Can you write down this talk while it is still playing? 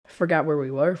forgot where we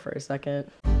were for a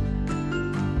second.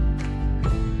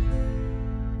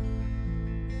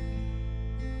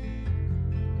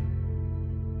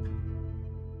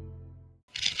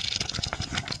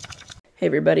 Hey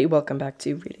everybody, welcome back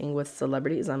to Reading with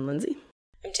Celebrities. I'm Lindsey.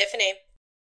 I'm Tifani.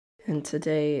 And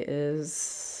today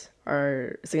is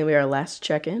going to be our last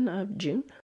check-in of June.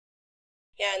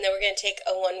 Yeah, and then we're going to take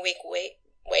a 1 week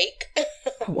wake.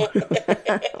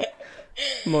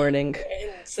 Morning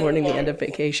the end of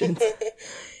vacations.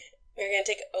 We're going to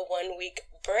take a 1 week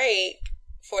break,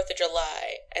 4th of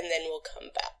July, and then we'll come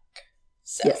back.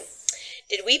 So, yes.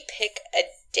 Did we pick a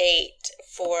date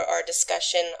for our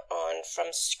discussion on From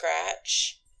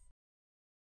Scratch?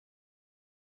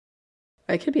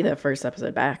 It could be that first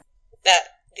episode back. The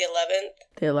 11th?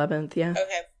 The 11th, yeah.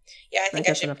 Okay. Yeah, I think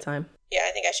that's enough time. Yeah,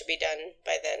 I think I should be done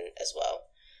by then as well.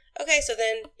 Okay, so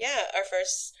then, yeah, our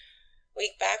first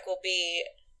week back will be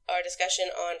our discussion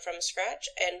on From Scratch,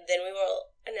 and then we will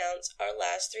announce our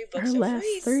last 3 books. Our last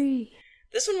 3.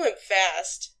 This one went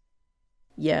fast.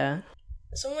 Yeah.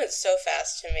 This one went so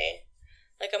fast to me.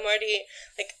 Like, I'm already,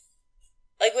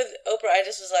 like with Oprah, I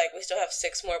just was like, we still have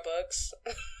 6 more books.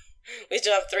 We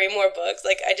still have 3 more books.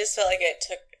 Like, I just felt like it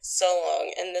took so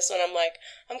long. And this one, I'm like,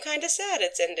 I'm kind of sad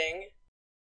it's ending.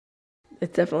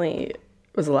 It definitely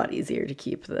was a lot easier to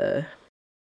keep the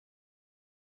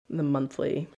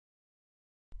monthly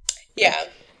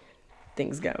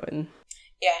things going.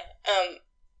 Yeah.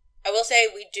 I will say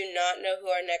we do not know who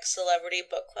our next celebrity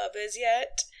book club is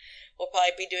yet. We'll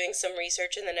probably be doing some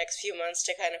research in the next few months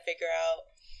to kind of figure out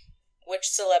which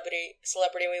celebrity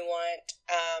we want.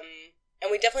 And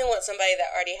we definitely want somebody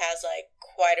that already has, like,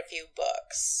 quite a few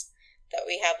books, that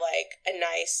we have, like, a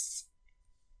nice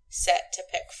set to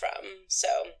pick from.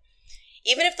 So,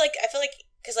 even if, like, I feel like,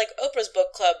 because, like, Oprah's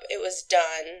book club, it was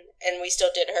done, and we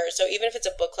still did hers. So, even if it's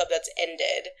a book club that's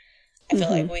ended, I feel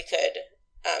like we could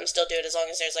still do it as long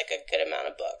as there's, like, a good amount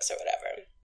of books or whatever.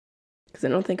 Because I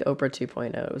don't think Oprah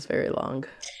 2.0 was very long.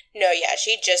 No, yeah,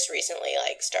 she just recently,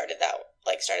 like, started back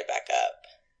up.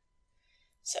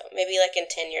 So maybe, like, in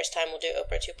 10 years' time, we'll do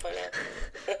Oprah 2.0.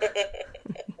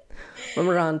 When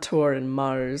we're on tour in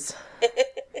Mars.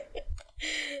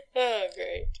 Oh,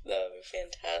 great. That would be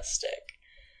fantastic.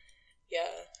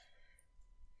 Yeah.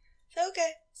 So,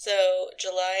 okay. So,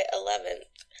 July 11th,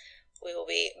 we will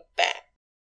be back.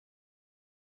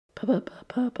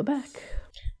 Back.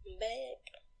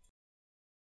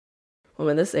 Well,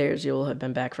 when this airs, you'll have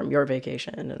been back from your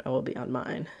vacation, and I will be on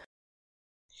mine.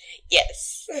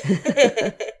 Yes.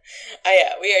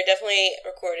 Yeah, we are definitely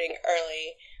recording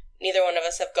early. Neither one of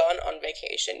us have gone on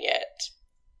vacation yet.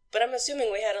 But I'm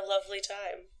assuming we had a lovely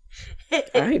time.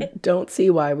 I don't see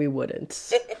why we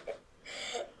wouldn't.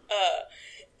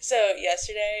 So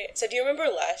do you remember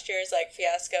last year's, like,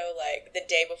 fiasco, like, the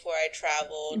day before I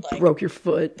traveled, like... Broke your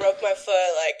foot. Broke my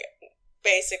foot, like,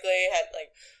 basically had,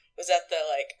 like... was at the,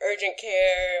 like, urgent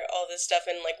care, all this stuff,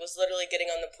 and, like, was literally getting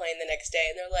on the plane the next day,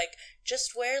 and they're like,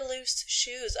 just wear loose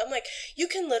shoes. I'm like, you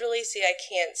can literally see I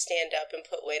can't stand up and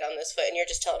put weight on this foot, and you're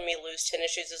just telling me loose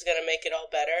tennis shoes is gonna make it all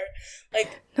better?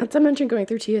 Like... Not to mention going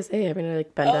through TSA, having to,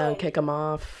 like, bend down, kick them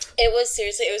off. It was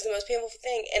the most painful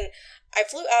thing, and I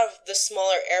flew out of the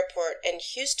smaller airport in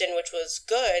Houston, which was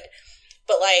good,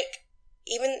 but, like,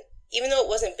 even though it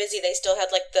wasn't busy, they still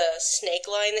had, like, the snake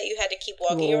line that you had to keep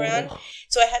walking around.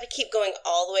 So I had to keep going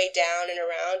all the way down and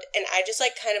around. And I just,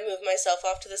 like, kind of moved myself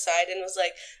off to the side and was,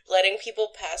 like, letting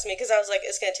people pass me. Because I was like,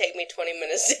 it's going to take me 20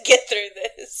 minutes to get through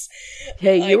this.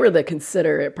 Hey, like, you were the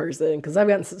considerate person. Because I've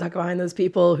gotten stuck behind those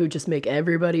people who just make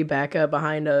everybody back up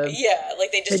behind them. Yeah,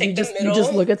 like, they just take the middle. You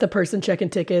just look at the person checking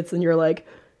tickets and you're like,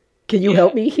 can you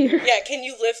help me here? Yeah, can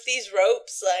you lift these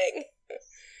ropes? Like...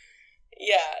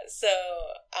 Yeah, so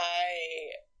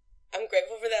I'm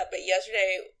grateful for that, but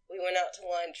yesterday we went out to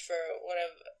lunch for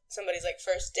somebody's, like,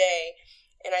 first day,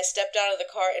 and I stepped out of the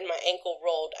car and my ankle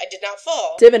rolled. I did not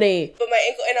fall. Tifani! But my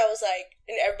ankle, and I was like,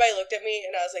 and everybody looked at me,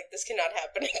 and I was like, this cannot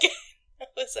happen again. I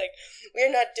was like, we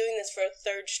are not doing this for a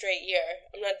 3rd straight year.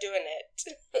 I'm not doing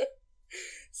it.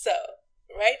 So,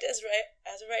 as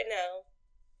of right now,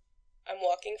 I'm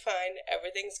walking fine.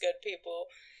 Everything's good, people.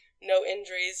 No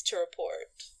injuries to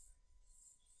report.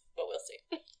 But we'll see.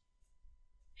 But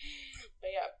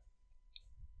yeah.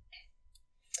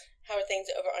 How are things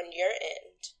over on your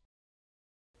end?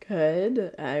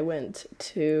 Good. I went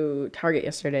to Target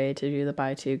yesterday to do the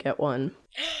buy 2, get 1.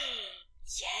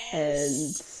 Yes.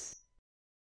 And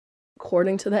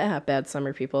according to the app, Bad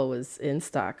Summer People was in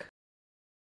stock.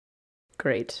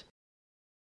 Great.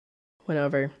 Went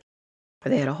over.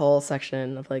 They had a whole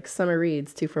section of, like, summer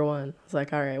reads, 2 for 1. I was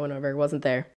like, all right, went over. Wasn't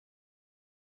there.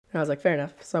 And I was like, fair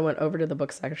enough. So I went over to the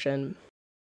book section.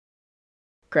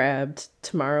 Grabbed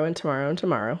Tomorrow and Tomorrow and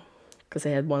Tomorrow, because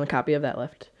they had one copy of that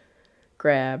left.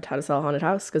 Grabbed How to Sell a Haunted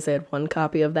House, because they had one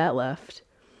copy of that left.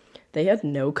 They had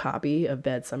no copy of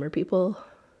Bad Summer People.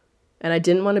 And I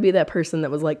didn't want to be that person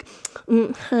that was like,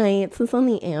 hi, it says on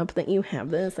the app that you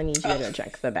have this. I need you to go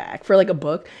check the back. For like a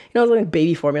book. You know, it was like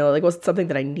baby formula. Like, it wasn't something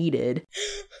that I needed.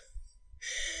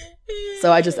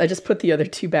 So I just put the other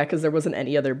two back because there wasn't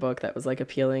any other book that was like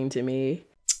appealing to me.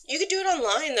 You could do it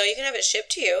online, though. You can have it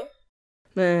shipped to you.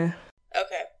 Nah.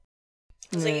 Okay.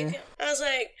 I was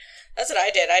like, that's what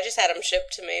I did. I just had them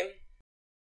shipped to me.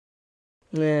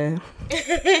 Nah.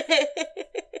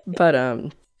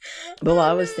 But while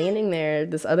I was standing there,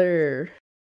 this other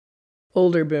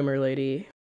older boomer lady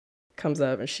comes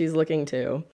up and she's looking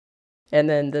too. And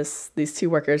then these two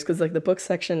workers, because like the book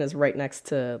section is right next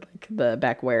to like the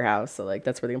back warehouse, so like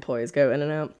that's where the employees go in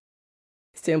and out.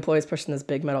 These two employees pushing this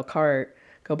big metal cart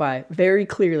go by very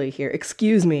clearly here,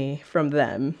 excuse me, from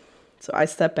them. So I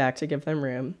step back to give them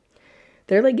room.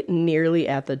 They're like nearly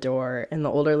at the door, and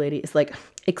the older lady is like,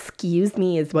 excuse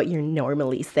me is what you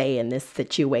normally say in this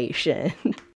situation.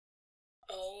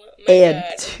 Oh my and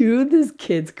God. To this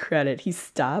kid's credit, he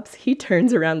stops, he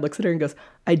turns around, looks at her and goes,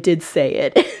 I did say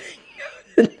it.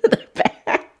 Into the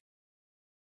back.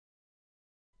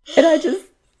 And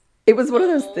it was one of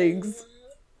those things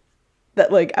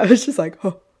that like, I was just like,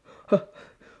 oh,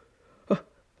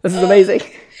 this is amazing.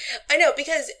 I know,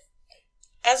 because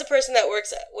as a person that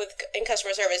works in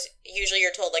customer service, usually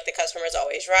you're told, like, the customer is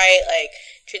always right, like,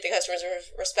 treat the customers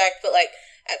with respect, but, like,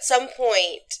 at some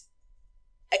point,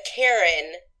 a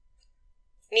Karen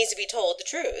needs to be told the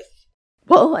truth.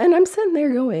 Well, and I'm sitting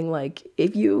there going, like,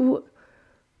 if you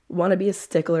want to be a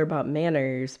stickler about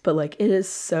manners, but, like, it is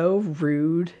so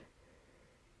rude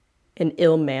and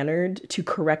ill-mannered to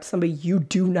correct somebody you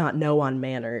do not know on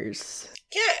manners.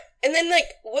 Yeah, and then, like,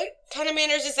 what kind of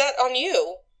manners is that on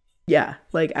you? Yeah,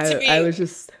 like, I was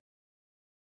just...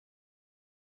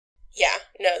 Yeah,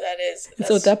 no, that's...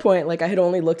 So at that point, like, I had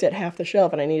only looked at half the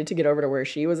shelf, and I needed to get over to where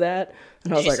she was at,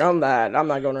 and I was like, I'm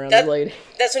not going around this lady.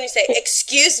 That's when you say,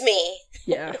 excuse me.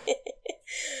 Yeah.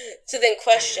 So then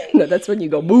question. No, that's when you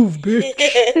go, move, bitch.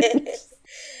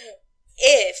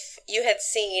 If you had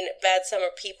seen Bad Summer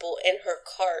People in her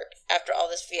cart after all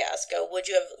this fiasco, would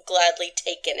you have gladly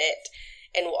taken it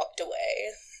and walked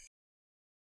away?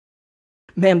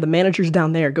 Ma'am, the manager's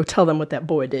down there. Go tell them what that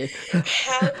boy did.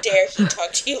 How dare he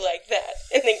talk to you like that?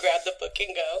 And then grab the book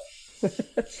and go.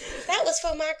 That was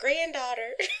for my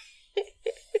granddaughter.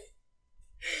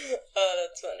 Oh,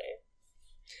 that's funny.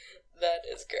 That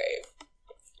is great.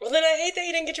 Well, then I hate that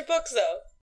you didn't get your books, though.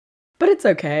 But it's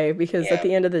okay, because at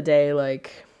the end of the day,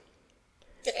 like...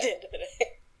 At the end of the day.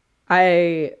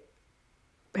 I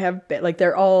have been, like,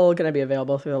 they're all going to be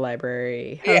available through the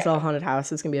library. House All Haunted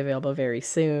House is going to be available very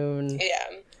soon.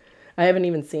 Yeah. I haven't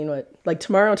even seen what, like,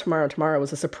 Tomorrow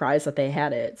was a surprise that they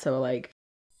had it. So, like,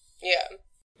 yeah.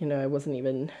 You know, I wasn't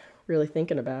even really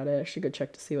thinking about it. I should go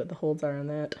check to see what the holds are on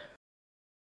that.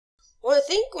 Well, I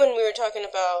think when we were talking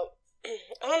about,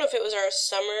 I don't know if it was our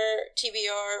summer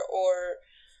TBR or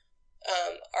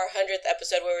our 100th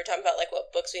episode where we were talking about, like,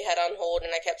 what books we had on hold,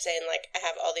 and I kept saying, like, I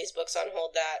have all these books on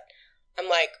hold that I'm,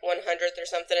 like, 100th or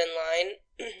something in line.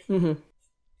 Mm-hmm.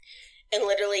 And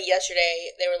literally yesterday,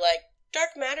 they were like,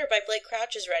 Dark Matter by Blake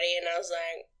Crouch is ready, and I was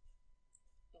like,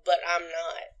 but I'm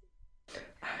not.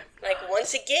 Like,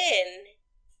 once again,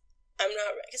 I'm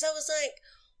not ready. Because I was like,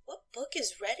 what book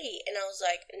is ready? And I was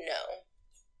like, no.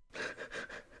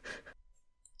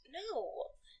 No.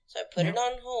 So I put it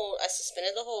on hold. I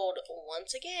suspended the hold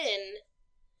once again.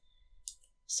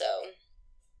 So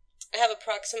I have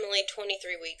approximately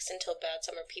 23 weeks until Bad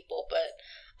Summer People, but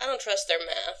I don't trust their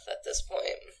math at this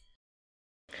point.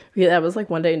 Yeah, that was like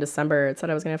one day in December. It said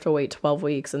I was going to have to wait 12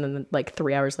 weeks, and then like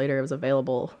 3 hours later it was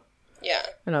available. Yeah.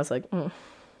 And I was like,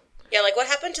 Yeah, like what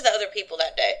happened to the other people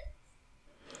that day?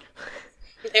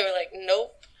 They were like,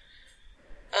 nope.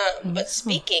 But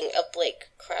speaking of Blake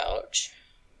Crouch,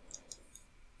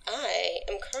 I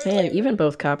am currently... Man, even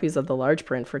both copies of the large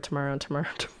print for Tomorrow and Tomorrow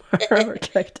are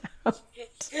checked out.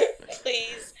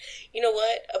 Please. You know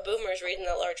what? A boomer's reading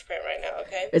that large print right now,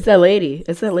 okay? It's that lady.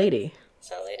 It's that lady.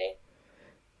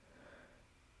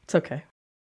 It's okay.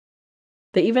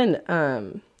 They even,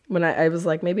 when I was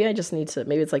like, maybe I just need to,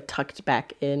 maybe it's like tucked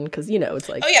back in, because, you know, it's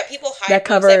like... Oh, yeah, people hide that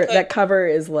cover. That cover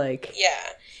is like... Yeah.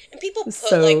 And people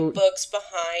put, like, books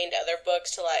behind other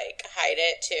books to, like, hide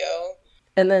it, too.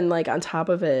 And then, like, on top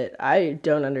of it, I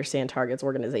don't understand Target's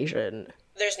organization.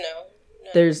 There's no.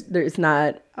 There's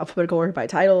not alphabetical order by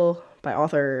title, by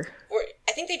author.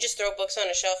 I think they just throw books on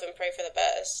a shelf and pray for the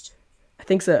best. I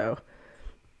think so.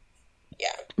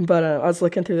 Yeah. But I was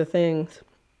looking through the things,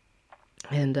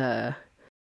 And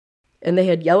they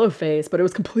had Yellowface, but it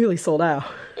was completely sold out.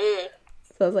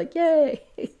 So I was like, yay.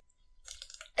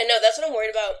 I know, that's what I'm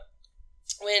worried about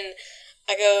when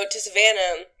I go to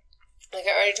Savannah. Like,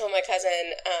 I already told my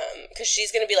cousin, because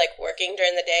she's going to be, like, working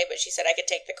during the day, but she said I could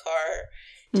take the car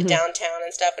to downtown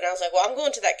and stuff. And I was like, well, I'm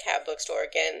going to that cat bookstore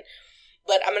again,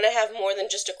 but I'm going to have more than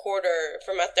just a quarter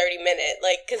for my 30-minute,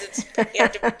 like, because it's, you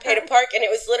have to pay to park, and it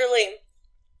was literally,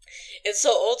 it's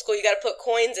so old school, you got to put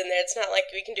coins in there. It's not like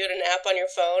we can do it in an app on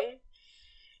your phone.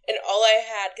 And all I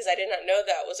had, because I did not know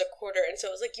that, was a quarter, and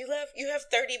so it was like, you have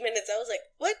 30 minutes. I was like,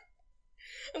 what?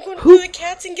 I'm going to play with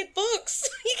cats and get books.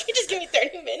 You can't just give me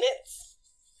 30 minutes.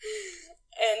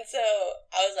 And so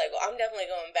I was like, well, I'm definitely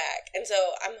going back. And so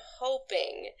I'm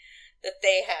hoping that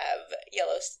they have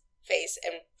Yellowface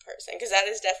in person, because that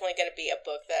is definitely going to be a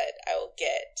book that I will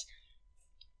get.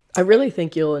 I really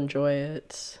think you'll enjoy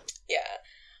it. Yeah.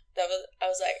 I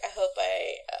was like, I hope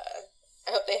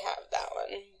they have that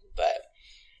one. But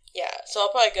yeah, so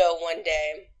I'll probably go one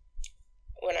day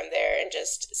when I'm there and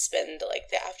just spend, like,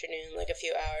 the afternoon, like, a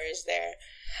few hours there.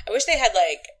 I wish they had,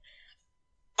 like,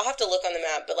 I'll have to look on the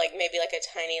map, but, like, maybe, like, a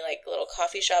tiny, like, little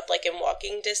coffee shop, like, in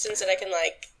walking distance that I can,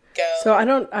 like, go. So I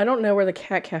don't know where the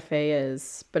cat cafe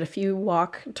is, but if you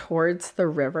walk towards the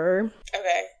river,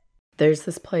 Okay. there's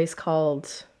this place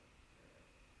called,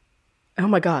 oh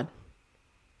my god,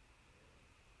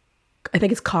 I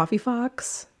think it's Coffee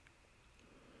Fox.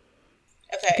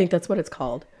 Okay. I think that's what it's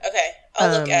called. Okay.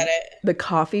 I'll look at it. The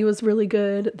coffee was really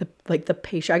good. The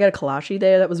pastry, I got a kolache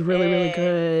there that was really, really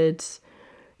good.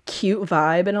 Cute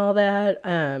vibe and all that.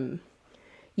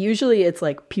 Usually it's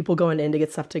like people going in to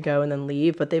get stuff to go and then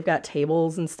leave, but they've got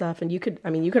tables and stuff, and you could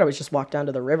always just walk down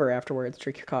to the river afterwards,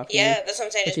 drink your coffee. Yeah, that's what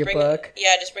I'm saying. With Just your bring book.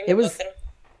 Just bring your book.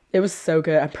 It was so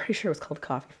good. I'm pretty sure it was called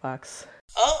Coffee Fox.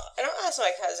 And I'll ask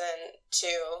my cousin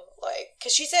too, like,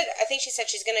 because I think she said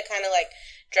she's gonna kind of, like,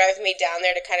 drive me down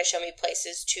there to kind of show me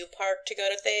places to park to go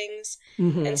to things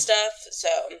and stuff. So,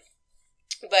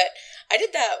 but I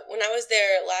did that when I was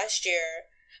there last year.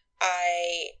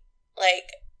 I,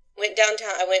 like, went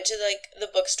downtown. I went to, like, the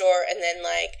bookstore, and then,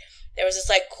 like, there was this,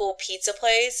 like, cool pizza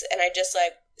place, and I just,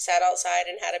 like, sat outside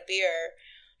and had a beer,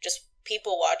 just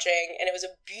people watching, and it was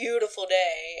a beautiful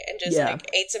day, and just,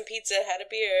 like, ate some pizza, had a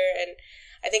beer, and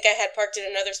I think I had parked in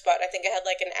another spot. I think I had,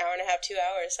 like, an hour and a half, 2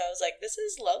 hours, so I was like, this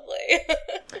is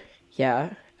lovely.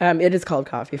 Yeah. It is called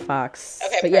Coffee Fox. Okay,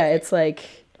 but perfect. yeah, it's like,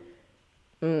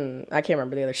 I can't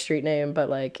remember the other street name, but,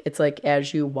 like, it's like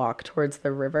as you walk towards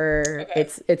the river,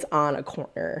 it's on a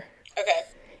corner. Okay.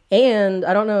 And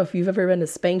I don't know if you've ever been to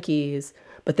Spanky's,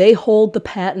 but they hold the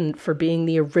patent for being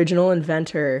the original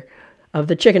inventor of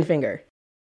the chicken finger.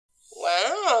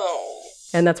 Wow.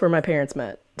 And that's where my parents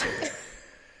met.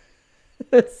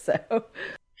 So.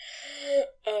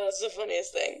 Oh, that's the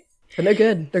funniest thing. And they're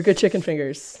good. They're good chicken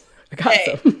fingers. I got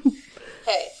some.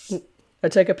 Hey. I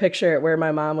took a picture where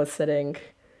my mom was sitting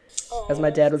as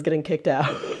my dad was getting kicked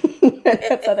out.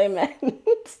 That's how they met. But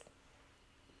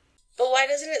why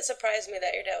doesn't it surprise me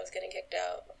that your dad was getting kicked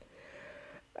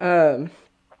out?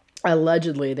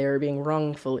 Allegedly, they were being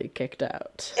wrongfully kicked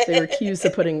out. They were accused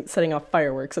of setting off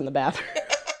fireworks in the bathroom.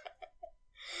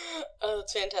 Oh,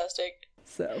 that's fantastic.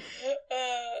 So.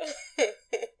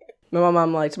 My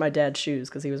mom liked my dad's shoes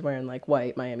because he was wearing, like,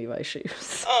 white Miami Vice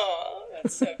shoes. Oh,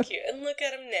 that's so cute. And look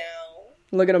at him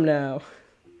now. Look at him now.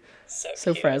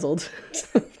 So cute. frazzled.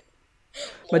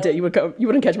 My dad, you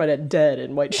wouldn't catch my dad dead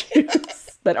in white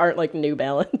shoes that aren't, like, New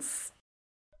Balance.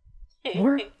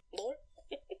 Laura?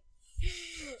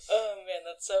 Oh, man,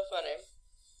 that's so funny.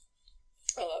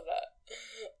 I love that.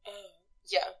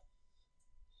 Yeah.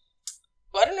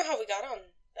 Well, I don't know how we got on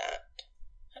that.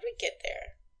 How did we get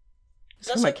there?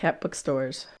 Some of my cat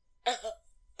bookstores.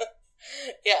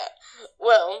 Yeah.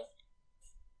 Well,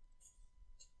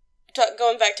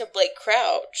 going back to Blake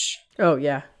Crouch. Oh,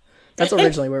 yeah. That's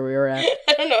originally where we were at.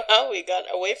 I don't know how we got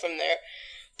away from there.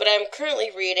 But I'm currently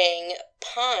reading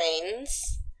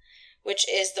Pines, which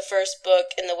is the first book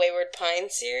in the Wayward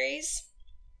Pines series.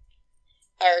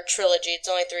 Our trilogy. It's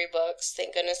only 3 books.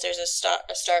 Thank goodness there's a start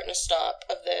and a stop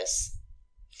of this.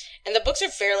 And the books are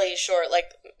fairly short,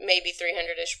 like maybe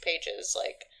 300-ish pages.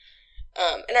 Like,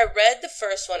 and I read the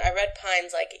first one. I read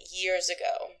Pines like years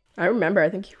ago. I remember. I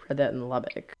think you read that in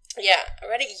Lubbock. Yeah, I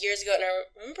read it years ago, and I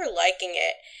remember liking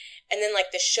it. And then,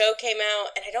 like, the show came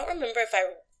out, and I don't remember if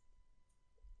I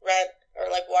read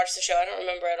or, like, watched the show. I don't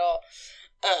remember at all.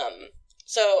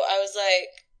 So I was,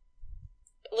 like,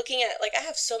 looking at, like, I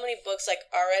have so many books, like,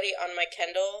 already on my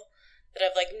Kindle that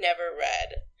I've, like, never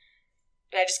read.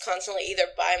 And I just constantly either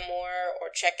buy more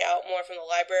or check out more from the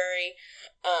library.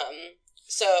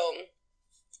 So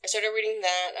I started reading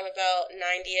that. I'm about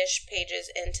 90-ish pages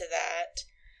into that.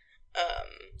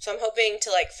 So I'm hoping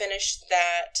to, like, finish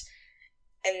that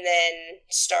and then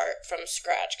start from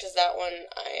scratch, because that one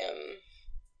I am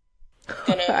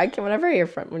gonna... Whenever I hear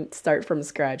start from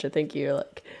scratch, I think you're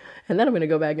like, and then I'm gonna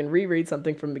go back and reread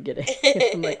something from the beginning.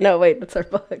 I'm like, no, wait, that's our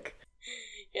book.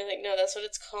 You're like, no, that's what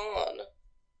it's called.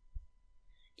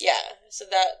 Yeah, so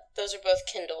those are both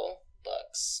Kindle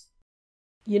books.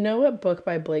 You know what book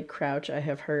by Blake Crouch I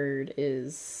have heard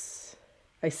is...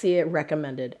 I see it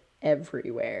recommended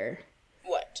everywhere.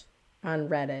 What? On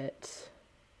Reddit.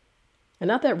 And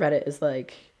not that Reddit is,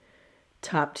 like,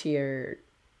 top tier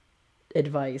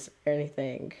advice or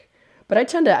anything. But I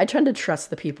tend to trust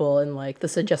the people and, like, the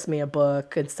suggest me a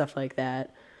book and stuff like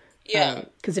that. Yeah.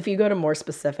 Because if you go to more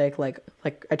specific, like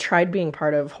I tried being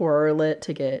part of Horror Lit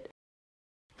to get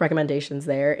recommendations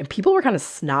there, and people were kind of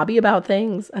snobby about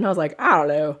things, and I was like, I don't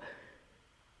know.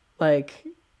 Like,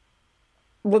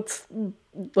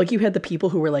 you had the people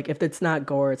who were like, if it's not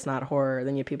gore, it's not horror.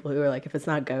 Then you had people who were like, if it's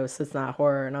not ghosts, it's not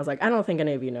horror. And I was like, I don't think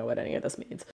any of you know what any of this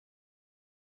means.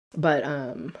 But,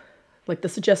 like, the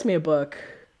suggest me a book,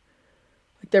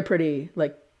 like, they're pretty,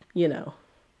 like, you know,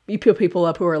 you put people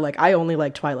up who are like, I only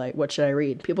like Twilight, what should I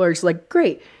read? People are just like,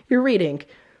 great, you're reading.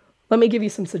 Let me give you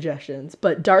some suggestions.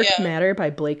 But Dark Matter by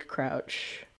Blake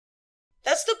Crouch.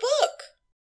 That's the book.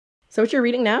 Is that what you're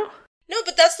reading now? No,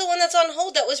 but that's the one that's on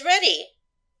hold that was ready.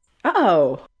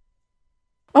 Oh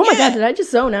my God, did I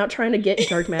just zone out trying to get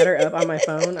Dark Matter up on my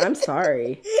phone? I'm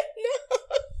sorry.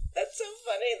 No, that's so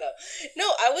funny though.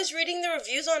 No, I was reading the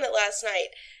reviews on it last night.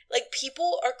 Like,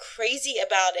 people are crazy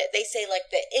about it. They say, like,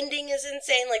 the ending is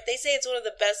insane. Like, they say it's one of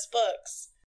the best books.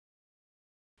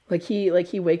 Like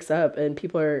he wakes up and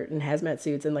people are in hazmat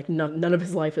suits and, like, none of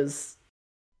his life is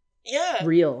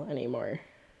real anymore.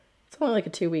 It's only like a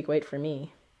 2-week wait for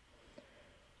me.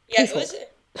 Yeah, it was...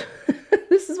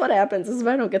 This is what happens. This is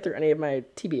why I don't get through any of my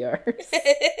TBRs.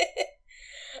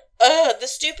 The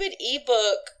stupid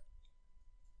ebook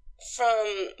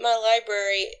from my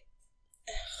library.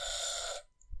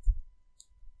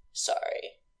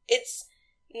 Sorry. It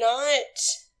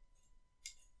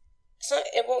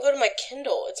won't go to my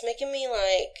Kindle. It's making me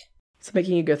like... It's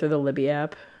making you go through the Libby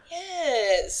app?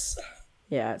 Yes.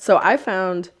 Yeah. So I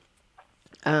found,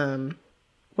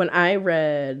 when I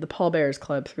read the Paul Bear's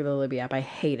Club through the Libby app, I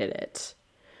hated it.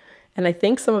 And I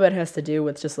think some of it has to do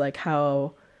with just, like,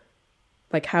 how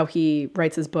he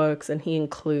writes his books, and he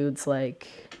includes,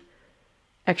 like,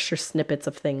 extra snippets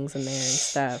of things in there and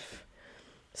stuff.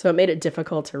 So it made it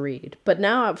difficult to read. But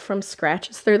now from scratch,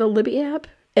 it's through the Libby app,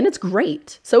 and it's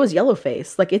great. So is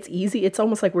Yellowface. Like, it's easy. It's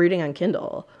almost like reading on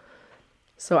Kindle.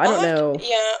 So I don't know.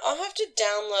 I'll have to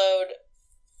download,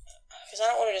 because I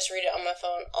don't want to just read it on my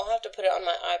phone. I'll have to put it on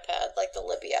my iPad, like the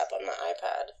Libby app on my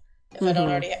iPad. If I don't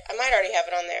already, I might already have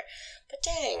it on there. But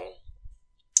dang.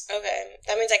 Okay,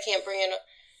 that means I can't bring in.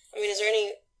 I mean, is there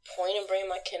any point in bringing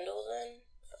my Kindle then?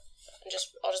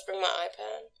 I'll just bring my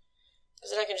iPad,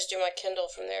 because then I can just do my Kindle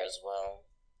from there as well.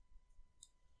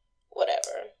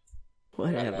 Whatever.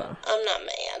 I'm not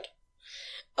mad.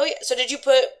 Oh yeah. So did you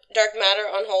put Dark Matter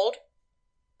on hold?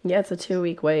 Yeah, it's a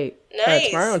 2-week wait. Nice.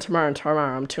 Tomorrow.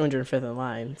 I'm 205th in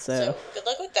line. So good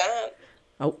luck with that.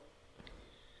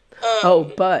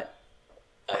 But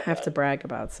I have to brag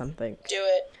about something. Do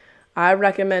it. I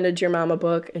recommended your mama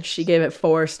book, and she gave it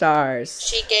 4 stars.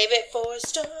 She gave it 4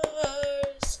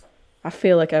 stars. I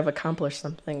feel like I've accomplished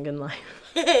something in life.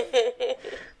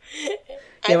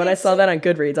 When I saw that on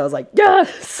Goodreads, I was like,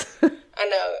 yes! I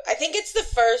know. I think it's the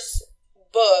first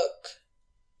book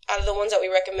out of the ones that we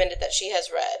recommended that she has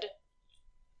read.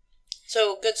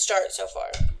 So, good start so far.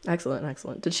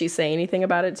 Excellent. Did she say anything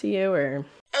about it to you, or?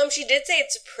 She did say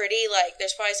it's pretty, like,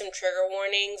 there's probably some trigger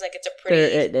warnings. Like, it's a pretty...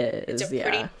 It is, it's a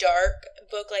pretty dark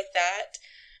book like that.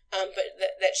 But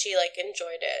that she, like,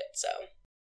 enjoyed it, so.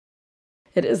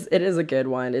 It is a good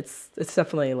one. It's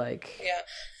definitely, like...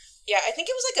 Yeah, I think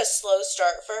it was, like, a slow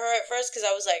start for her at first, because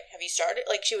I was like, have you started?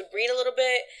 Like, she would read a little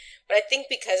bit, but I think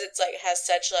because it's, like, has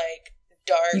such, like,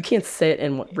 dark... You can't sit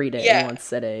and read it in one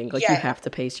sitting. Like, you have to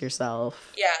pace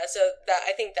yourself. Yeah, so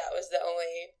I think that was the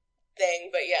only thing,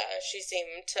 but yeah, she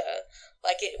seemed to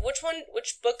like it. Which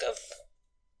book of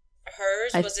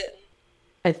hers was it?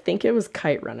 I think it was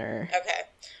Kite Runner. Okay.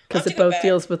 Because it both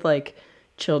deals with, like,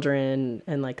 children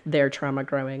and, like, their trauma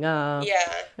growing up.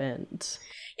 Yeah. And...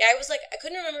 Yeah, I was like, I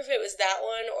couldn't remember if it was that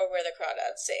one or Where the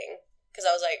Crawdads Sing. Because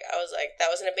I was like, that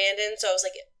wasn't abandoned, so I was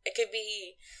like, it could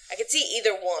be, I could see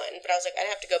either one, but I was like, I'd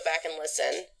have to go back and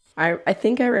listen. I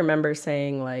think I remember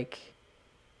saying, like,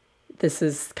 this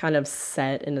is kind of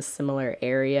set in a similar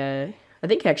area. I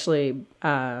think actually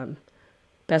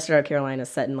Bastard Out of Carolina is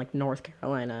set in like North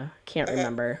Carolina. Can't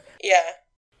remember. Yeah.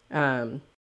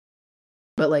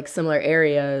 But like similar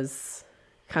areas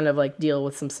kind of like deal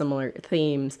with some similar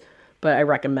themes, but I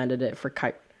recommended it for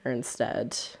Kite Runner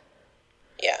instead.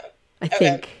 Yeah. I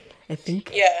think.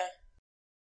 Yeah.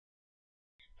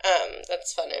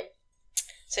 That's funny.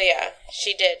 So yeah,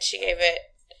 she did. She gave it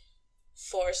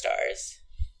 4 stars.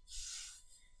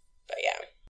 But yeah.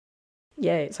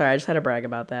 Yay. Sorry, I just had to brag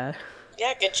about that.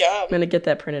 Yeah, good job. I'm going to get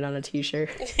that printed on a t-shirt.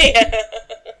 Yeah.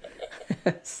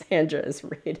 Sandra is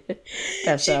rated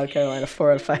Bastard Out of Carolina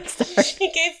 4 out of 5 stars.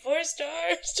 She gave 4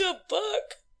 stars to a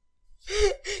book.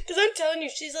 Because I'm telling you,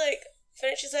 she's like,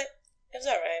 it was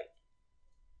alright.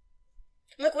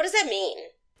 I'm like, what does that mean?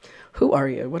 Who are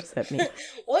you? What does that mean?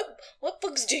 What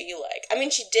books do you like? I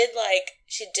mean, she did like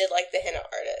The Henna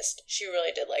Artist. She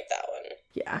really did like that one.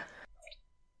 Yeah.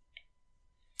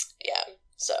 Yeah,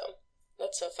 so,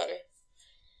 that's so funny.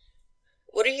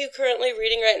 What are you currently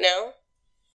reading right now?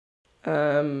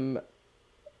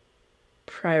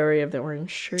 Priory of the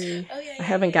Orange Tree. Oh, yeah, I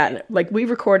haven't gotten it. Like, we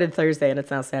recorded Thursday and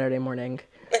it's now Saturday morning.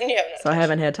 So I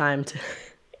haven't had time to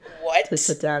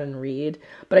sit down and read.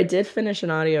 But I did finish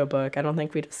an audiobook. I don't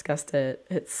think we discussed it.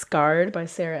 It's Scarred by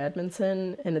Sarah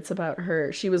Edmondson, and it's about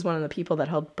her. She was one of the people that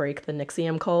helped break the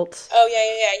NXIVM cult. Oh,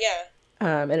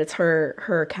 yeah. And it's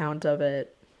her account of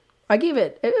it. I gave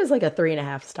it was like a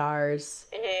 3.5 stars.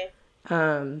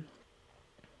 Mm-hmm.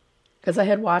 Because I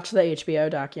had watched the HBO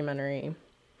documentary,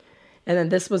 and then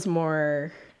this was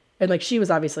more, and like she was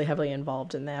obviously heavily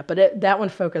involved in that, but that one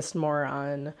focused more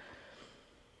on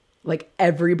like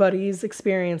everybody's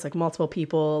experience, like multiple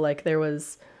people. Like there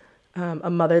was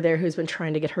a mother there who's been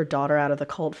trying to get her daughter out of the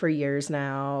cult for years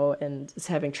now and is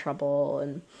having trouble,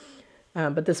 and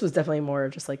but this was definitely more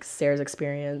just like Sarah's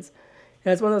experience.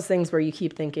 And it's one of those things where you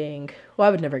keep thinking, well,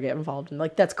 I would never get involved in,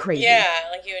 like, that's crazy. Yeah,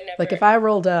 like you would never. Like if I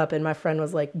rolled up and my friend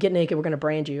was like, get naked, we're going to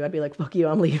brand you, I'd be like, fuck you,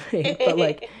 I'm leaving. But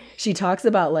like, she talks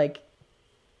about like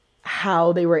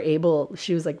how they were able,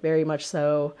 she was like very much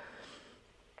so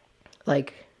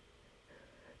like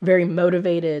very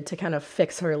motivated to kind of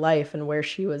fix her life and where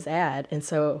she was at. And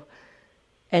so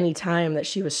any time that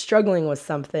she was struggling with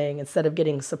something, instead of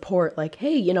getting support, like,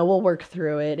 hey, we'll work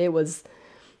through it. It was,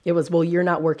 well, you're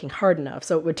not working hard enough.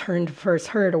 So it would turn to force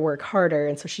her to work harder.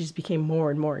 And so she just became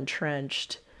more and more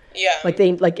entrenched. Yeah.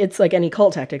 It's like any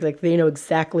cult tactic. Like they know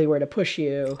exactly where to push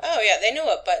you. Oh, yeah. They know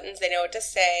what buttons, they know what to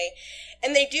say.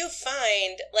 And they do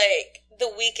find, like,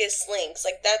 the weakest links.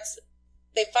 Like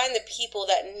they find the people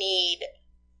that need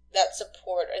that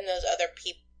support in those other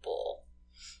people.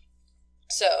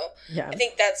 So yeah. I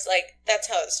think that's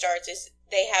how it starts, is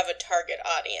they have a target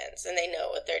audience and they know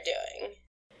what they're doing.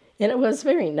 And it was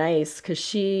very nice because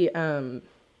she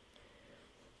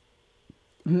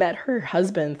met her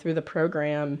husband through the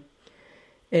program,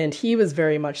 and he was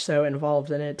very much so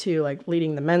involved in it too, like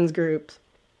leading the men's groups.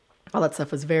 All that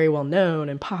stuff was very well known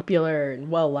and popular and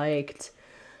well liked.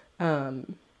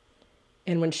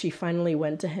 And when she finally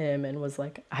went to him and was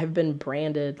like, I've been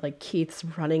branded, like Keith's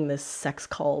running this sex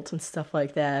cult and stuff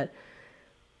like that.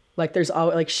 Like there's all,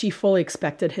 like she fully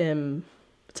expected him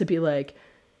to be like,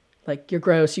 you're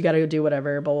gross, you gotta go do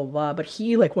whatever, blah, blah, blah. But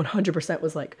he, like, 100%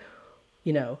 was like,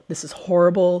 this is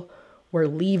horrible, we're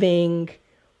leaving,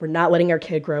 we're not letting our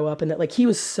kid grow up. And that, like, he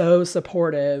was so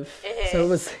supportive. Mm-hmm. So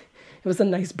it was a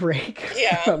nice break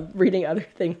from reading other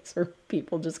things where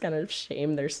people just kind of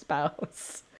shame their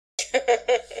spouse.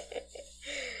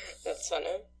 That's funny.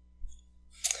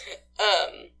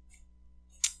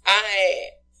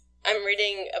 I'm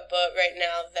reading a book right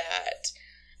now that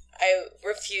I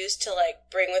refuse to, like,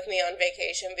 bring with me on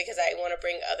vacation because I want to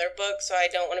bring other books, so I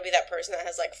don't want to be that person that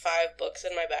has, like, 5 books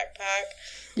in my backpack.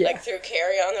 Yeah. Like, through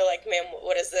carry-on, they're like, ma'am,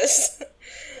 what is this?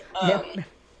 Ma'am,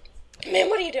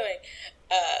 what are you doing?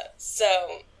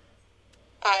 So,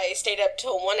 I stayed up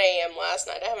till 1 a.m. last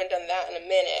night. I haven't done that in a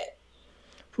minute.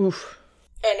 Oof.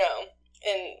 I know.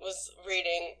 And was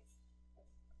reading.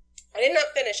 I did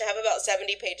not finish. I have about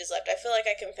 70 pages left. I feel like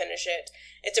I can finish it.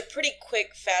 It's a pretty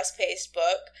quick, fast-paced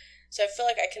book, so I feel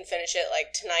like I can finish it,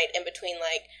 like, tonight in between,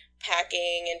 like,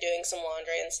 packing and doing some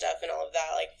laundry and stuff and all of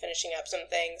that, like, finishing up some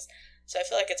things. So I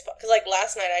feel like it's, because, like,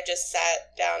 last night I just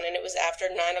sat down and it was after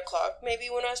 9 o'clock maybe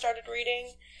when I started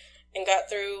reading and got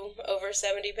through over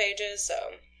 70 pages, so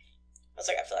I was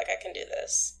like, I feel like I can do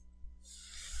this.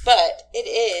 But it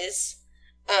is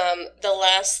the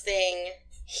last thing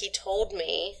he told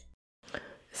me.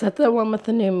 Is that the one with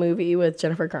the new movie with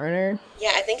Jennifer Garner?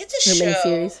 Yeah, I think it's a show.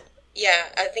 Miniseries? Yeah,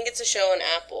 I think it's a show on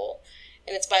Apple.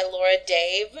 And it's by Laura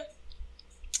Dave.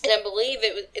 And I believe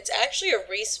it's actually a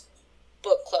Reese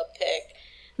book club pick.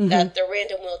 that the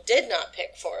random wheel did not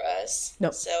pick for us.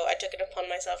 Nope. So I took it upon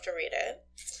myself to read it.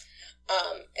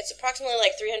 It's approximately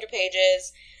like 300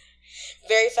 pages,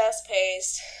 very fast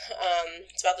paced.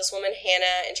 It's about this woman,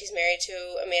 Hannah, and she's married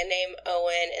to a man named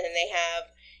Owen, and then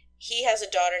he has a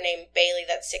daughter named Bailey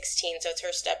that's 16, so it's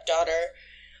her stepdaughter.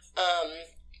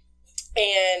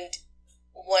 And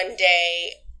one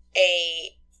day,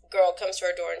 a girl comes to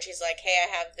her door, and she's like, hey,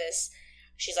 I have this.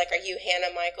 She's like, are you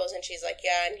Hannah Michaels? And she's like,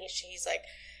 yeah. And he's like,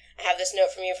 I have this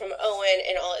note from you from Owen,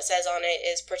 and all it says on it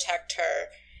is protect her.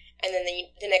 And then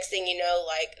the next thing you know,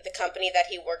 like, the company that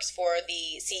he works for,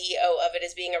 the CEO of it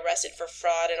is being arrested for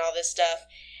fraud and all this stuff.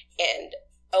 And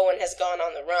Owen has gone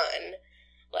on the run.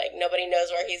 Like, nobody knows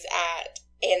where he's at.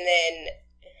 And then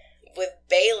with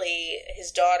Bailey,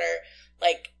 his daughter,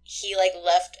 like, he, like,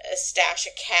 left a stash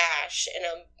of cash in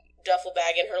a duffel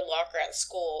bag in her locker at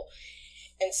school.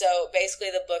 And so basically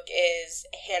the book is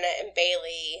Hannah and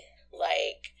Bailey,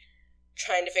 like,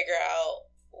 trying to figure out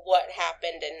what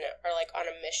happened and are, like, on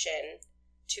a mission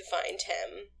to find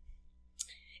him.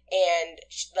 And,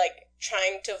 like,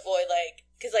 trying to avoid, like,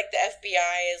 because, like, the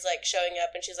FBI is, like, showing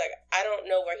up, and she's like, I don't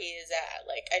know where he is at.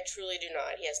 Like, I truly do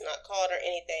not. He has not called or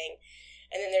anything.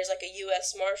 And then there's, like, a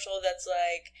U.S. Marshal that's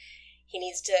like, you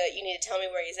need to tell me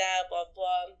where he's at, blah,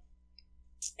 blah.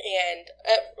 And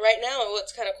right now,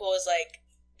 what's kind of cool is, like,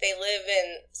 they live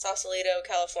in Sausalito,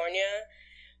 California,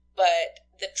 but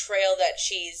the trail that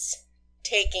she's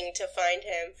taking to find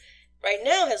him right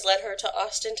now has led her to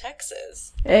Austin,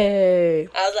 Texas. Hey.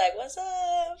 I was like, what's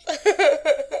up?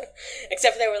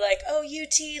 Except for they were like, oh,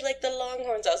 UT, like the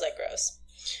Longhorns. I was like, gross.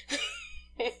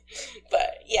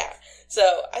 But yeah,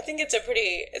 so I think it's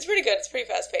pretty good. It's pretty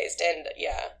fast paced, and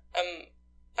yeah,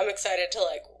 I'm excited to,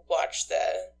 like, watch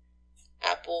the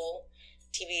Apple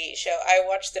TV show. I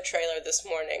watched the trailer this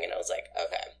morning, and I was like,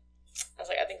 okay. I was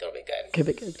like, I think it'll be good.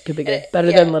 Could be good.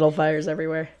 Better than Little Fires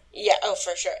Everywhere. Yeah, oh,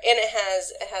 for sure. And it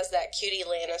has that cutie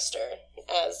Lannister,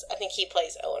 as I think he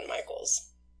plays Owen Michaels.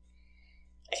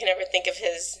 I can never think of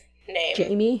his name.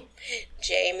 Jamie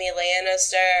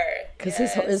Lannister. Because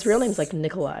his real name's like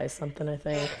Nikolai something, I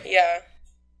think. Yeah.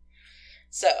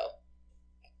 So,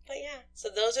 but yeah. So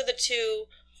those are the two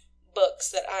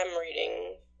books that I'm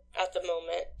reading at the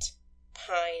moment.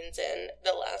 Pines and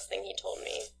The Last Thing He Told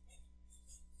Me.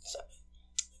 So,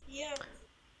 yeah.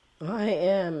 I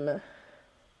am, like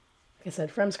I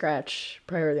said, from scratch,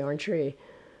 Prior of the Orange Tree.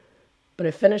 But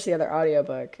I finished the other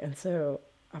audiobook, and so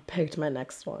I picked my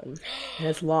next one. And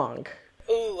it's long.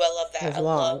 Ooh, I love that. It's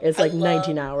long. It's like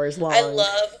 19 hours long.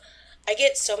 I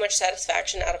get so much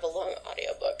satisfaction out of a long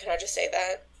audiobook. Can I just say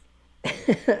that?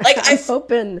 Like, I'm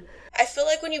hoping. I feel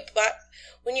like when you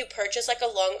purchase, like, a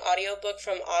long audiobook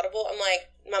from Audible, I'm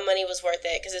like, my money was worth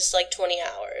it, because it's like 20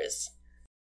 hours.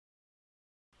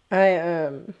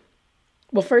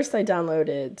 Well, first I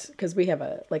downloaded, because we have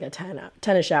a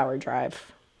 10-ish hour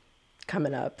drive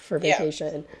coming up for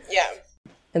vacation. Yeah.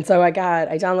 And so I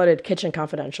downloaded Kitchen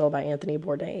Confidential by Anthony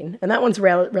Bourdain. And that one's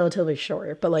relatively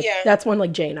short, but, like, that's one,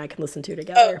 like, Jay and I can listen to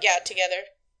together. Oh, yeah, together.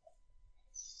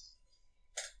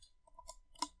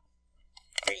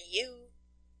 For you.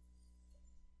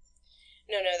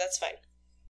 No, that's fine.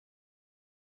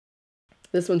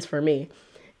 This one's for me.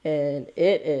 And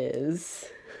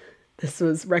this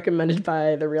was recommended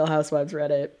by the Real Housewives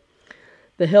Reddit.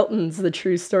 The Hiltons, the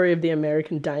true story of the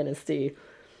American dynasty.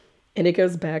 And it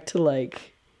goes back to,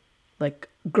 like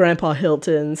Grandpa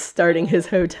Hilton starting his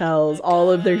hotels, all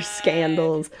of their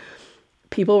scandals.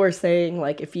 People were saying,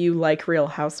 like, if you like Real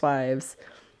Housewives,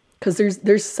 because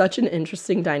there's such an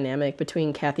interesting dynamic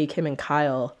between Kathy, Kim, and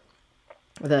Kyle,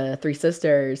 the three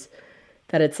sisters,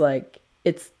 that it's like,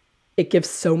 it gives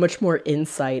so much more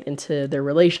insight into their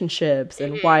relationships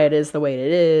and why it is the way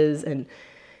it is, and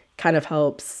kind of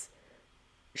helps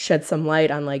shed some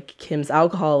light on, like, Kim's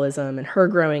alcoholism and her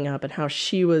growing up and how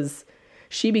she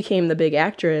became the big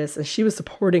actress and she was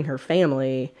supporting her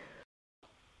family.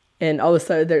 And all of a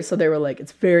sudden, so they were like,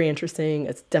 it's very interesting.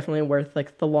 It's definitely worth,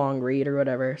 like, the long read or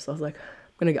whatever. So I was like,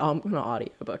 I'm gonna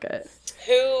audiobook it.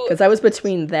 Because I was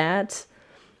between that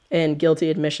and Guilty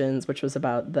Admissions, which was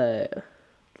about the,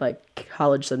 like,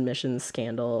 college admissions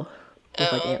scandal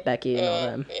with like Aunt Becky and all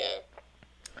them. Yeah.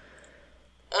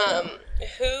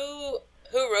 Who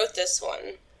wrote this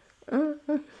one?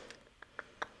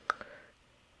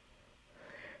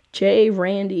 J.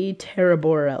 Randy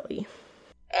Taraborelli.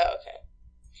 Oh, okay.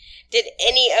 Did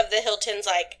any of the Hiltons,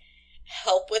 like,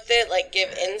 help with it, like, give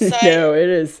insight? No, it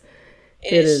is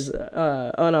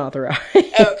unauthorized.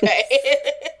 Okay.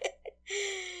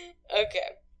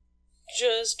 Okay.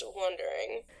 Just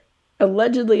wondering.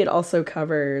 Allegedly, it also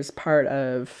covers part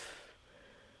of,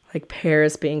 like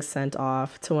Paris being sent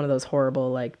off to one of those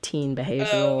horrible like teen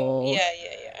behavioral yeah.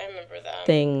 I remember that.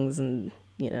 things and,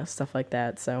 you know, stuff like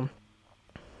that. So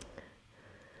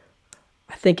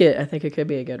I think it could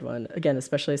be a good one. Again,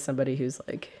 especially somebody who's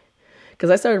like, because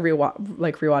I started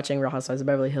rewatching Real Housewives of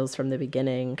Beverly Hills from the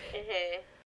beginning. Mm-hmm.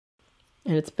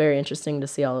 And it's very interesting to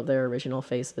see all of their original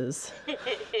faces.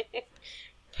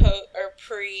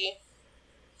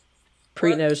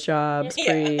 Pre-nose jobs,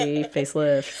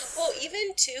 pre-facelifts. Well,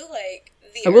 even too, like,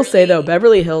 I will say, though,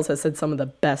 Beverly Hills has had some of the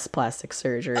best plastic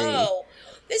surgery. Oh,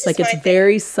 this is like, it's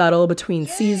very subtle between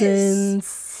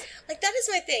seasons. Like, that is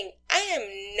my thing. I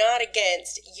am not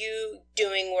against you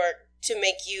doing work to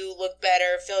make you look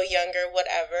better, feel younger,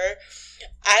 whatever.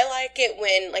 I like it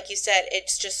when, like you said,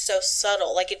 it's just so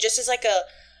subtle. Like, it just is like a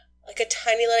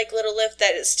tiny, like, little lift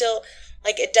that is still,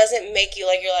 like, it doesn't make you,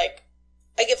 like, you're like,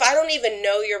 if I don't even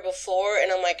know you're before,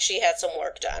 and I'm like, she had some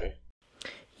work done.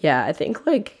 Yeah, I think,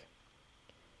 like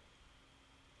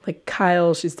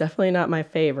Kyle, she's definitely not my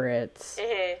favorite.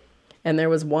 Mm-hmm. And there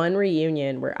was one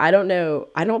reunion where I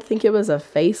don't think it was a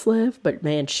facelift, but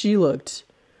man, she looked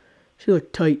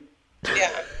tight.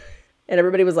 Yeah. And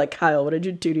everybody was like, Kyle, what did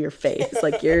you do to your face?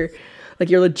 you're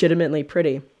legitimately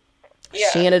pretty. Yeah.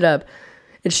 She ended up,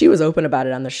 and she was open about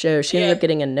it on the show. She ended up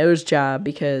getting a nose job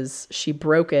because she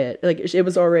broke it. Like, it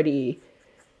was already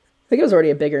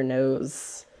a bigger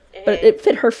nose, but it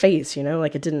fit her face, you know,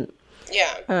 like it didn't.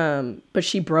 Yeah. But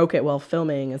she broke it while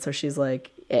filming, and so she's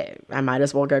like, I might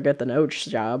as well go get the nose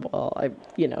job while I,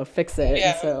 you know, fix it.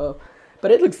 Yeah. And so,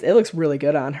 but it looks really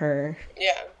good on her.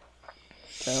 Yeah.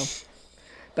 So,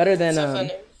 better than so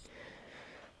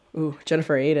funny.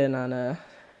 Jennifer Aiden on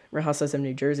Real Housewives of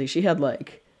New Jersey. She got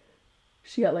like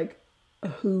a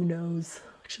who knows.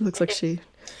 She looks like she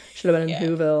should have been in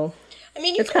Whoville. I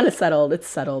mean, it's kind of settled. It's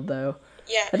settled though.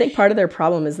 Yeah. I think part of their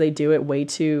problem is they do it way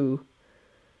too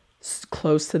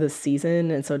close to the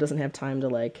season, and so it doesn't have time to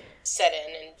like set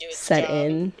in and do its job.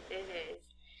 Mm-hmm.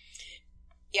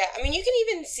 Yeah, I mean, you can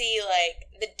even see like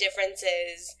the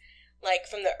differences, like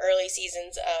from the early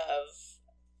seasons of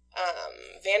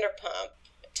Vanderpump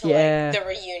to like the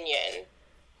reunion.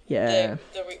 Yeah.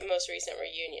 The most recent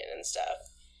reunion and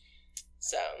stuff.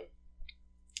 So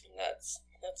that's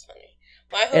funny.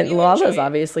 Well, I hope and Lala's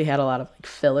obviously had a lot of like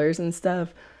fillers and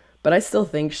stuff. But I still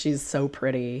think she's so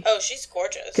pretty. Oh, she's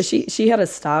gorgeous. Because she had to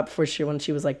stop when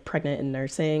she was like pregnant and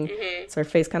nursing, so her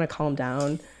face kind of calmed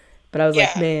down. But I was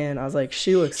like, man,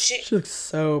 she looks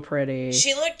so pretty.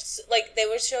 She looked like they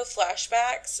would show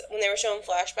flashbacks when they were showing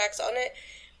flashbacks on it.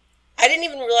 I didn't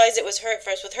even realize it was her at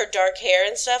first with her dark hair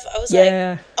and stuff. I was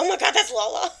like, oh my god, that's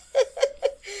Lala.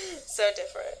 So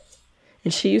different.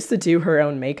 And she used to do her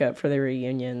own makeup for the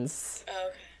reunions. Oh,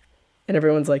 okay. And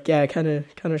everyone's like, yeah, it kind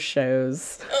of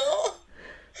shows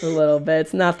a little bit.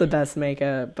 It's not the best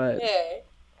makeup, but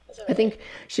I think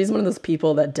she's one of those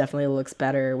people that definitely looks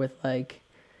better with like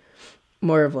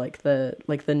more of like the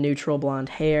neutral blonde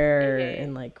hair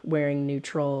and like wearing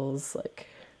neutrals, like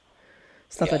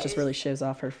stuff that just really shows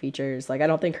off her features. Like I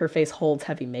don't think her face holds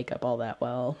heavy makeup all that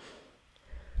well.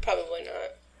 Probably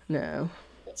not. No.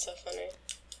 That's so funny.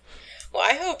 Well,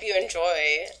 I hope you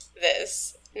enjoy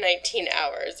this 19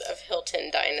 hours of Hilton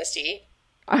Dynasty.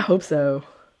 I hope so.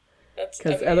 That's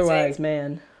because otherwise,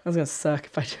 man, I was gonna suck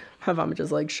if my mom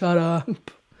just like shut up.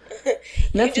 And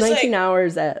that's 19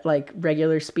 hours at like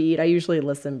regular speed. I usually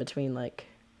listen between like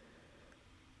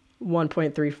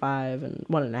 1.35 and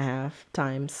 1.5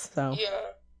 times. So yeah,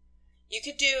 you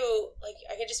could do like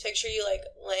I could just picture you like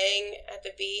laying at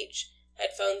the beach,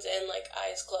 headphones in, like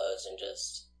eyes closed, and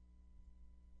just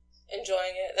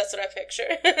enjoying it. That's what I picture.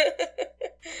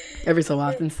 Every so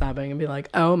often sobbing and be like,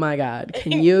 oh my god,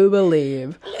 can you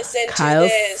believe Kyle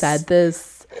said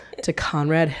this to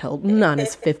Conrad Hilton on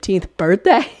his 15th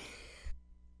birthday?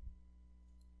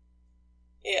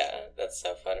 Yeah, that's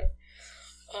so funny.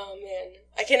 Oh man,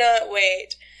 I cannot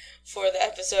wait for the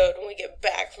episode when we get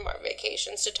back from our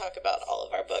vacations to talk about all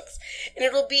of our books. And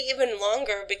it'll be even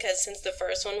longer because since the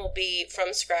first one will be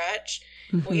from scratch,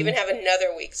 we'll even have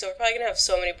another week. So we're probably going to have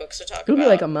so many books to talk about. It'll be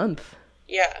like a month.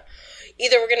 Yeah.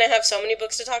 Either we're going to have so many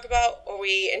books to talk about, or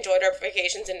we enjoyed our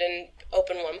vacations and didn't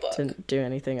open one book. Didn't do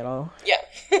anything at all. Yeah.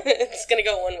 It's going to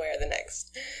go one way or the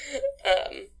next.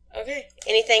 Okay.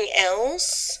 Anything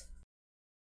else?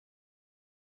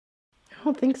 I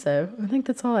don't think so. I think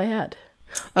that's all I had.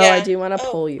 Yeah. Oh, I do want to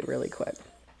poll you really quick.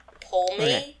 Poll me?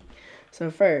 Okay. So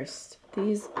first,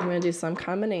 I'm going to do some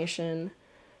combination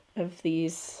of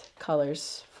these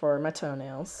colors for my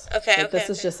toenails. Okay, This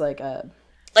is just like a...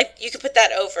 Like, you could put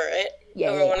that over it? Yeah.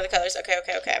 Over one of the colors?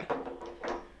 Okay.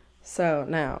 So,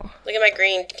 now... Look at my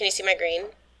green. Can you see my green?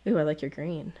 Ooh, I like your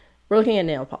green. we're looking at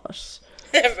nail polish.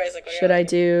 Everybody's like, should I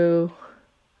do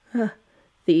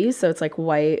these? So it's like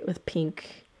white with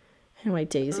pink and white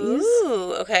daisies.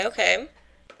 Ooh, okay.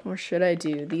 Or should I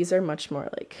do, these are much more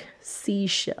like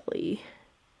seashell-y.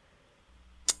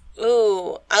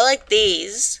 Ooh, I like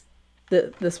these.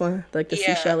 This one, like the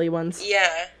seashell-y ones?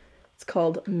 Yeah. It's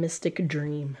called Mystic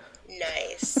Dream.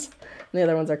 Nice. And the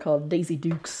other ones are called Daisy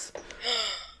Dukes.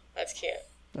 That's cute.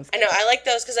 I know, I like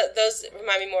those because those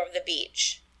remind me more of the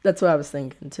beach. That's what I was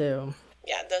thinking, too.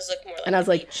 Yeah, those look more like and I was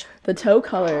like, beach. The toe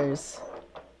colors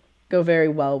go very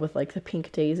well with like the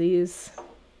pink daisies.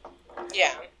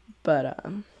 Yeah. But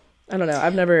I don't know.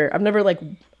 I've never like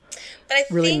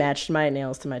really think, matched my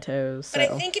nails to my toes. So.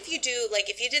 But I think if you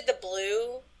did the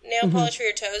blue nail polish for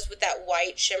your toes with that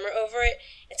white shimmer over it,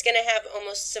 it's gonna have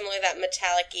almost similar that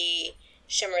metallic-y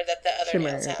shimmer that the other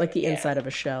nails have. Like the inside of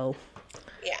a shell.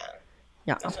 Yeah.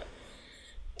 Yeah.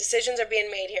 Decisions are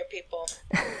being made here, people.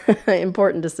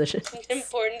 Important decisions.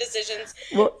 Important decisions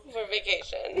for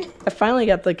vacation. I finally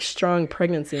got like strong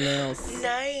pregnancy nails.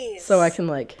 Nice. So I can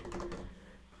like,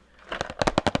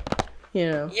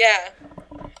 Yeah.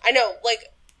 I know,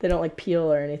 like... They don't like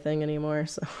peel or anything anymore,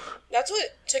 so... That's what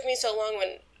took me so long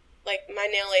when, like, my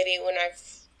nail lady,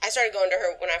 I started going to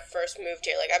her when I first moved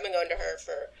here. Like, I've been going to her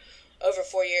for over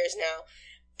 4 years now.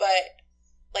 But,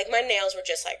 like, my nails were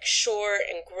just, like, short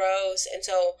and gross. And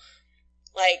so,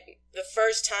 like, the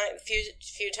first time,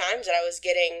 few times that I was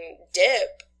getting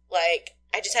dip, like,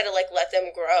 I just had to, like, let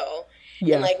them grow.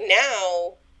 Yeah. And, like,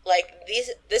 now... Like,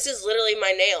 this is literally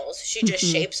my nails. She just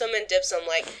shapes them and dips them.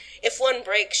 Like, if one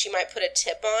breaks, she might put a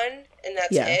tip on, and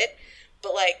that's it.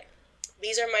 But, like,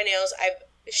 these are my nails. I've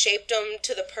shaped them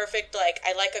to the perfect, like,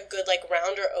 I like a good, like,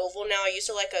 round or oval now. I used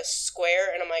to like a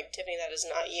square, and I'm like, Tiffany, that is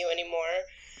not you anymore.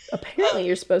 Apparently,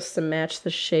 you're supposed to match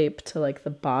the shape to, like, the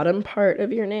bottom part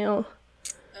of your nail.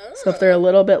 Oh. So if they're a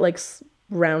little bit, like,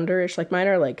 rounderish, like mine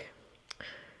are, like,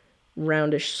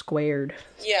 roundish squared.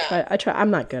 Yeah. I try.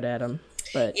 I'm not good at them.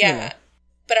 But, yeah,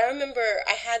 but I remember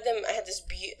I had this,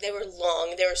 they were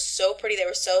long, they were so pretty, they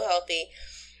were so healthy,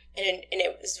 and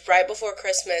it was right before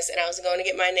Christmas, and I was going to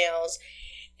get my nails,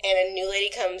 and a new lady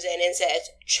comes in and says,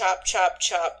 chop, chop,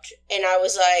 chopped, and I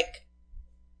was like,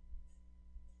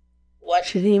 what?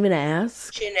 She didn't even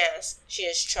ask? She didn't ask, she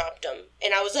just chopped them,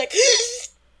 and I was like,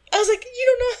 you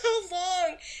don't know how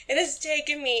long it has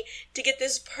taken me to get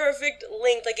this perfect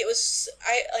length. Like,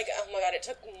 oh my God, it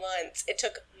took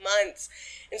months.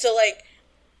 And so, like,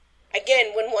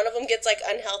 again, when one of them gets, like,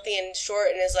 unhealthy and short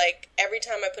and is, like, every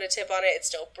time I put a tip on it, it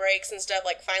still breaks and stuff,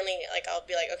 like, finally, like, I'll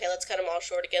be like, okay, let's cut them all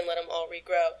short again, let them all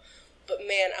regrow. But,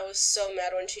 man, I was so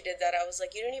mad when she did that. I was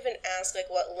like, you didn't even ask, like,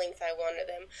 what length I wanted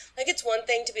them. Like, it's one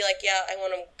thing to be like, yeah, I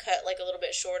want them cut, like, a little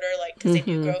bit shorter, like, because they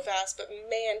do grow fast. But,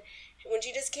 man, when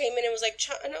she just came in and was like,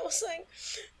 and I was like,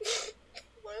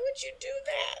 why would you do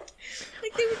that?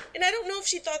 Like, and I don't know if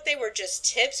she thought they were just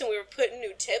tips and we were putting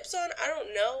new tips on. I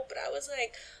don't know, but I was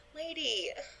like, lady.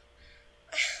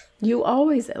 You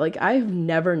always, like,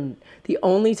 the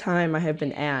only time I have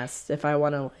been asked if I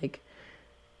want to, like,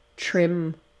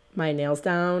 trim my nails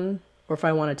down or if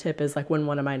I want a tip is, like, when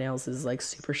one of my nails is, like,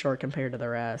 super short compared to the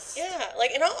rest. Yeah,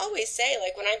 like, and I'll always say,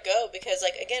 like, when I go, because,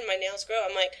 like, again, my nails grow,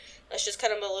 I'm like, let's just cut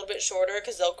them a little bit shorter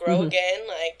because they'll grow again.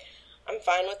 Like, I'm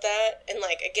fine with that. And,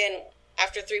 like, again,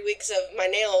 after 3 weeks of my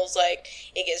nails, like,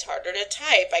 it gets harder to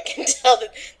type. I can tell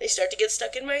that they start to get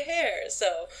stuck in my hair.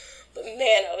 So, but,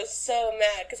 man, I was so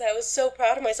mad because I was so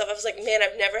proud of myself. I was like, man,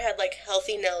 I've never had, like,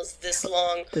 healthy nails this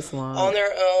long. On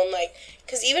their own. Like,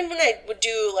 because even when I would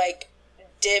do, like,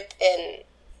 dip in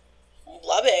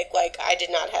Lubbock, like, I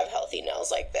did not have healthy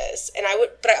nails like this.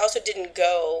 But I also didn't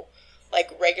go, like,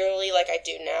 regularly like I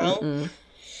do now.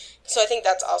 So I think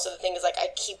that's also the thing is, like, I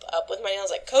keep up with my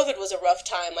nails. Like, COVID was a rough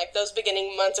time. Like, those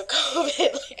beginning months of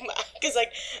COVID, like, because,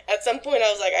 like, at some point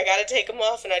I was like, I gotta take them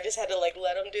off, and I just had to, like,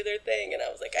 let them do their thing. And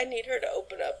I was like, I need her to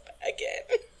open up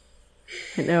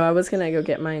again. No, I was gonna go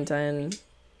get mine done,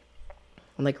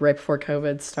 like, right before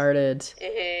COVID started.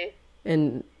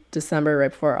 In December,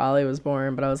 right before Ollie was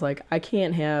born. But I was like, I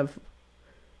can't have,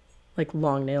 like,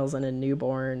 long nails in a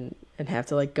newborn and have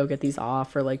to, like, go get these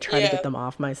off or, like, try to get them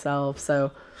off myself.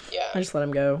 So I just let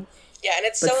them go. Yeah, and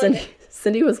it's but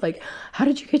Cindy was like, how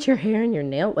did you get your hair and your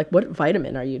nail? Like, what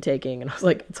vitamin are you taking? And I was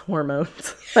like, it's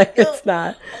hormones. Like, no, it's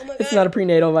not a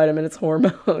prenatal vitamin. It's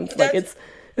hormones. Like, it's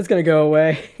going to go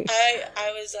away.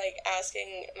 I was, like,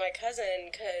 asking my cousin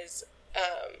because,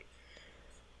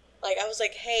 like, I was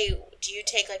like, hey, do you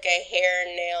take, like, a hair,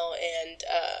 nail, and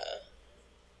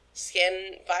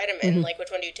skin vitamin? Like,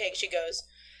 which one do you take? She goes,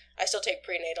 I still take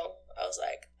prenatal. I was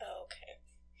like, oh, okay.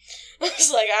 I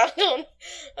was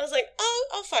like,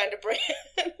 I'll find a brand.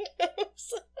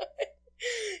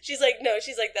 She's like, no,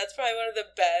 that's probably one of the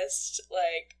best,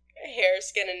 like, hair,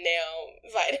 skin, and nail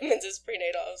vitamins is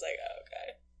prenatal. I was like, oh,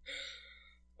 okay.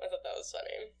 I thought that was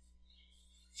funny.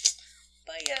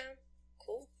 But yeah,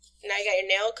 cool. Now you got your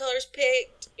nail colors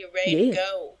picked. You're ready to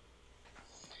go.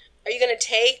 Are you going to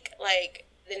take, like,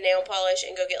 the nail polish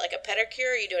and go get, like, a pedicure,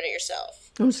 or are you doing it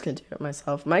yourself? I'm just going to do it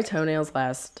myself. My toenails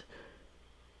last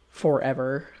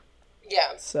forever.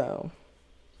 Yeah. So.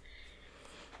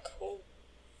 Cool.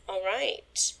 All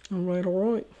right. All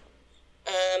right.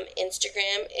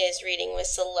 Instagram is Reading with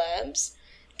Celebs.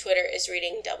 Twitter is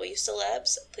Reading W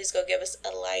Celebs. Please go give us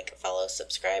a like, follow,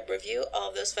 subscribe, review, all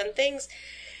of those fun things.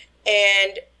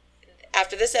 And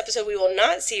after this episode, we will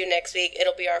not see you next week.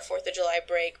 It'll be our 4th of July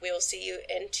break. We will see you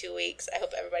in 2 weeks. I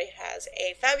hope everybody has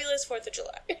a fabulous 4th of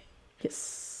July.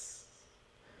 Yes.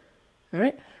 All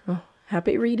right. Well,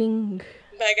 happy reading.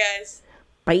 Bye, guys.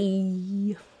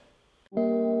 Bye.